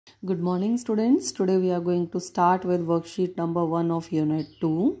Good morning students. Today we are going to start with worksheet number 1 of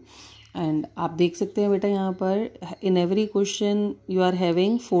Unit-2 and आप देख सकते हैं बेटा यहाँ पर in every question you are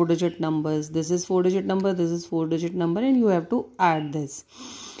having 4 digit numbers. This is 4 digit number, this is 4 digit number and you have to add this.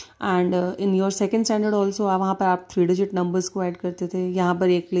 And in your second standard also वहाँ पर आप 3 digit numbers को ऐड करते थे. यहाँ पर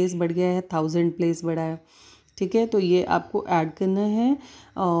एक place बढ़ गया है, 1000 प्लेस बढ़ा है. ठीक है, तो ये आपको ऐड करना है.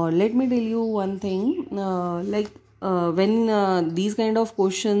 और let me tell you one thing, like when these kind of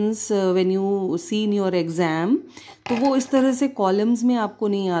questions when you see in your exam, तो वो इस तरह से कॉलम्स में आपको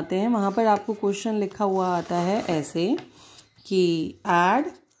नहीं आते हैं. वहाँ पर आपको क्वेश्चन लिखा हुआ आता है ऐसे कि add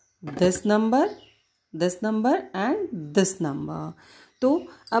this number and this number. तो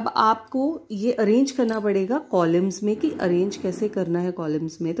अब आपको ये अरेंज करना पड़ेगा कॉलम्स में कि अरेंज कैसे करना है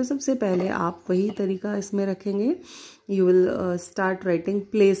कॉलम्स में. तो सबसे पहले आप वही तरीका इसमें रखेंगे. You will start writing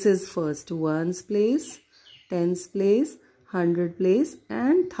places first. 1s place, 10s place, 100 place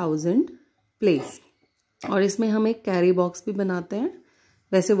and 1000 place. और इसमें हम एक कैरी बॉक्स भी बनाते हैं.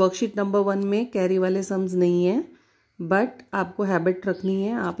 वैसे वर्कशीट नंबर 1 में कैरी वाले सम्स नहीं है, बट आपको हैबिट रखनी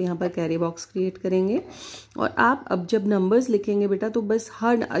है. आप यहाँ पर कैरी बॉक्स क्रिएट करेंगे और आप अब जब नंबर्स लिखेंगे बेटा तो बस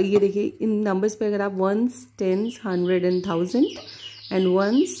हर ये देखिए इन नंबर्स पे अगर आप 1s, 10s, 100 and 1000 and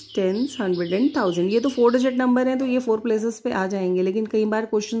 1s, 10s, 100 and 1000, ये तो 4 डिजिट नंबर हैं तो ये 4 प्लेसेस पे आ जाएंगे. लेकिन कई बार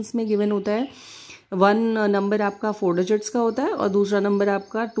क्वेश्चंस में गिवन होता है 1 नंबर आपका 4 डिजिट्स का होता है और दूसरा नंबर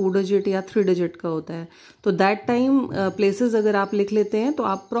आपका 2 डिजिट या 3 डिजिट का होता है. तो दैट टाइम प्लेसेस अगर आप लिख लेते हैं तो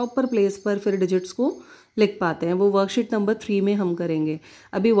आप प्रॉपर प्लेस पर फिर डिजिट्स को लिख पाते हैं. वो वर्कशीट नंबर 3 में हम करेंगे.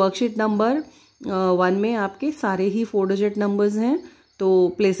 अभी वर्कशीट नंबर 1 में आपके सारे ही 4 डिजिट नंबर्स हैं तो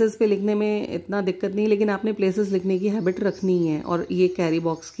प्लेसेस पे लिखने में इतना दिक्कत नहीं, लेकिन आपने प्लेसेस लिखने की हैबिट रखनी है और ये कैरी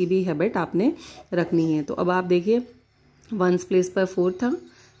बॉक्स की भी हैबिट आपने रखनी है. तो अब आप देखिए 1s प्लेस पर 4 था,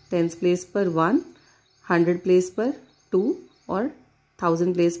 10s प्लेस पर 1, 100 प्लेस पर 2 और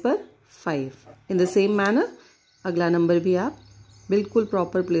 1000 प्लेस पर 5. इन द सेम मैनर अगला नंबर भी आप बिल्कुल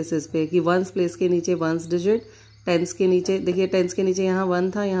प्रॉपर प्लेसेस पे कि 1s प्लेस के नीचे 1s डिजिट, 10s के नीचे देखिए 10s के नीचे यहाँ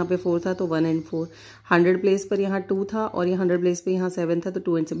 1 था, यहाँ पे 4 था तो 1 एंड 4. 100 प्लेस पर यहाँ 2 था और यहाँ 100 प्लेस पे यहाँ 7 था तो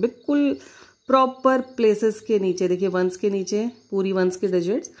 2 एंड 7. बिल्कुल प्रॉपर प्लेसेस के नीचे देखिए 1s के नीचे पूरी 1s के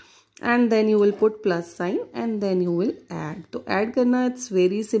digits and then you will put plus sign and then you will add. तो add करना it's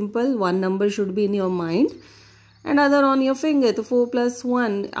very simple. one number should be in your mind and other on your finger. तो 4 plus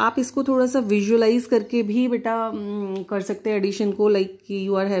 1 आप इसको थोड़ा सा visualize करके भी बेटा कर सकते हैं एडिशन को. like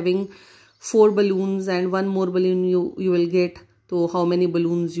you are having 4 balloons and 1 more balloon you will get. तो how many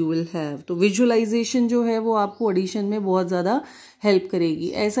balloons you will have. तो visualization जो है वो आपको एडिशन में बहुत ज़्यादा हेल्प करेगी.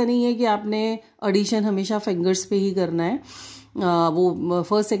 ऐसा नहीं है कि आपने एडिशन हमेशा फिंगर्स पे ही करना है. वो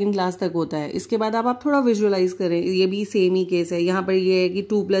फर्स्ट सेकंड क्लास तक होता है. इसके बाद आप थोड़ा विजुअलाइज करें. ये भी सेम ही केस है. यहाँ पर ये है कि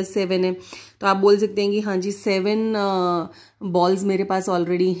 2 + 7 है तो आप बोल सकते हैं कि हाँ जी 7 बॉल्स मेरे पास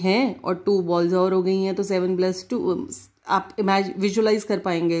ऑलरेडी हैं और 2 बॉल्स और हो गई हैं तो 7 + 2 आप विजुअलाइज कर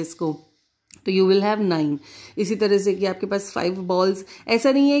पाएंगे इसको. तो यू विल हैव 9. इसी तरह से कि आपके पास 5 बॉल्स.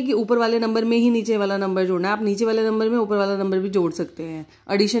 ऐसा नहीं है कि ऊपर वाले नंबर में ही नीचे वाला नंबर जोड़ना है. आप नीचे वाले नंबर में ऊपर वाला नंबर भी जोड़ सकते हैं.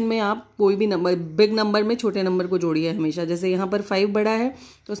 एडिशन में आप कोई भी नंबर बिग नंबर में छोटे नंबर को जोड़िए हमेशा. जैसे यहाँ पर 5 बड़ा है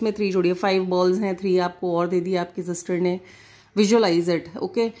तो उसमें 3 जोड़िए. 5 बॉल्स हैं, 3 आपको और दे दिया आपकी सिस्टर ने. Visualise it.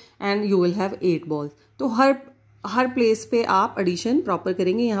 Okay, and you will have 8 balls. तो हर प्लेस पे आप एडिशन प्रॉपर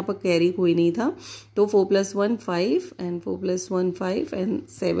करेंगे. यहाँ पर कैरी कोई नहीं था तो 4 + 1 5 एंड 4 + 1 5 एंड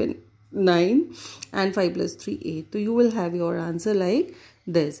 7 9 and 5 + 3 8. तो you will have your answer like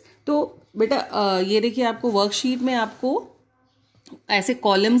this. तो बेटा ये देखिए आपको वर्कशीट में आपको ऐसे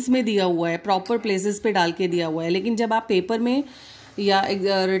कॉलम्स में दिया हुआ है, प्रॉपर प्लेसेस पे डाल के दिया हुआ है. लेकिन जब आप पेपर में या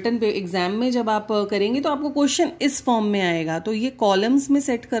रिटन पे एग्जाम में जब आप करेंगे तो आपको क्वेश्चन इस फॉर्म में आएगा. तो ये कॉलम्स में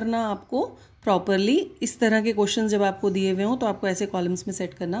सेट करना आपको प्रॉपरली, इस तरह के क्वेश्चन जब आपको दिए हुए हों तो आपको ऐसे कॉलम्स में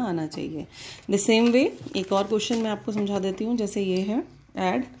सेट करना आना चाहिए. द सेम वे एक और क्वेश्चन मैं आपको समझा देती हूँ. जैसे ये है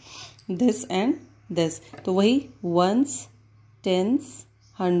ऐड दिस एंड दिस. तो वही 1s, 10s,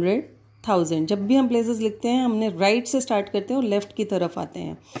 100, 1000. जब भी हम प्लेसेस लिखते हैं हमने राइट से स्टार्ट करते हैं और लेफ्ट की तरफ आते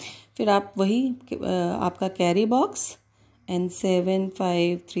हैं. फिर आप वही आपका कैरी बॉक्स एंड 7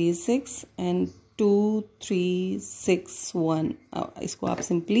 5 3 6 एंड 2 3 6 1 इसको आप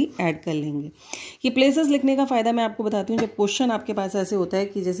सिंपली ऐड कर लेंगे. ये प्लेसेस लिखने का फ़ायदा मैं आपको बताती हूँ. जब क्वेश्चन आपके पास ऐसे होता है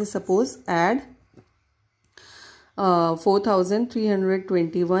कि जैसे सपोज ऐड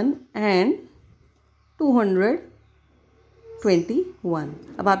 4321 एंड 221.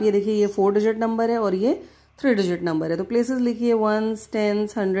 अब आप ये देखिए ये 4 डिजिट नंबर है और ये 3 डिजिट नंबर है. तो प्लेसेस लिखिए 1s,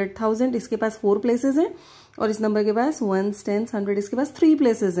 10s, 100, 1000. इसके पास 4 प्लेसेस हैं और इस नंबर के पास 1s, 10s, 100 इसके पास 3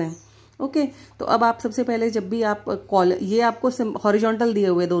 प्लेसेस हैं. ओके तो अब आप सबसे पहले जब भी आप ये आपको हॉरिजॉन्टल दिए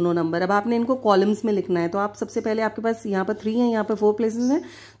हुए दोनों नंबर, अब आपने इनको कॉलम्स में लिखना है। तो आप सबसे पहले आपके पास यहाँ पर 3 है, यहाँ पर 4 प्लेसेस हैं,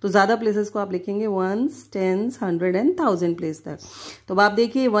 तो ज़्यादा प्लेसेस को आप लिखेंगे 1s, 10s, 100 एंड 1000 प्लेस तक। तो अब आप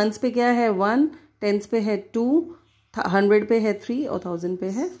देखिए 1s पे क्या है 1, 10s पे है 2, 100 पे है 3 और 1000 पे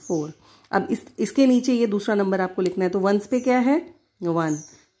है 4। अब इसके नीचे ये दूसरा नंबर आपको लिखना है। तो 1s पे क्या है 1,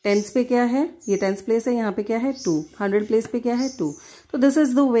 10s पे क्या है, ये 10s प्लेस है, यहाँ पे क्या है 2, 100 प्लेस पे क्या है 2। तो दिस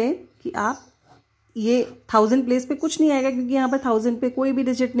इज द वे कि आप ये 1000 प्लेस पे कुछ नहीं आएगा क्योंकि यहाँ पर 1000 पे कोई भी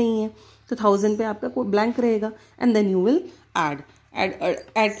डिजिट नहीं है, तो 1000 पे आपका कोई ब्लैंक रहेगा and then you will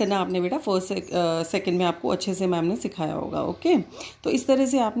add करना आपने बेटा फर्स्ट सेकंड में आपको अच्छे से मैम ने सिखाया होगा। ओके तो इस तरह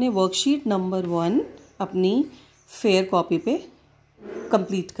से आपने वर्कशीट नंबर 1 अपनी फेयर कॉपी पे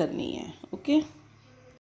कंप्लीट करनी है। ओके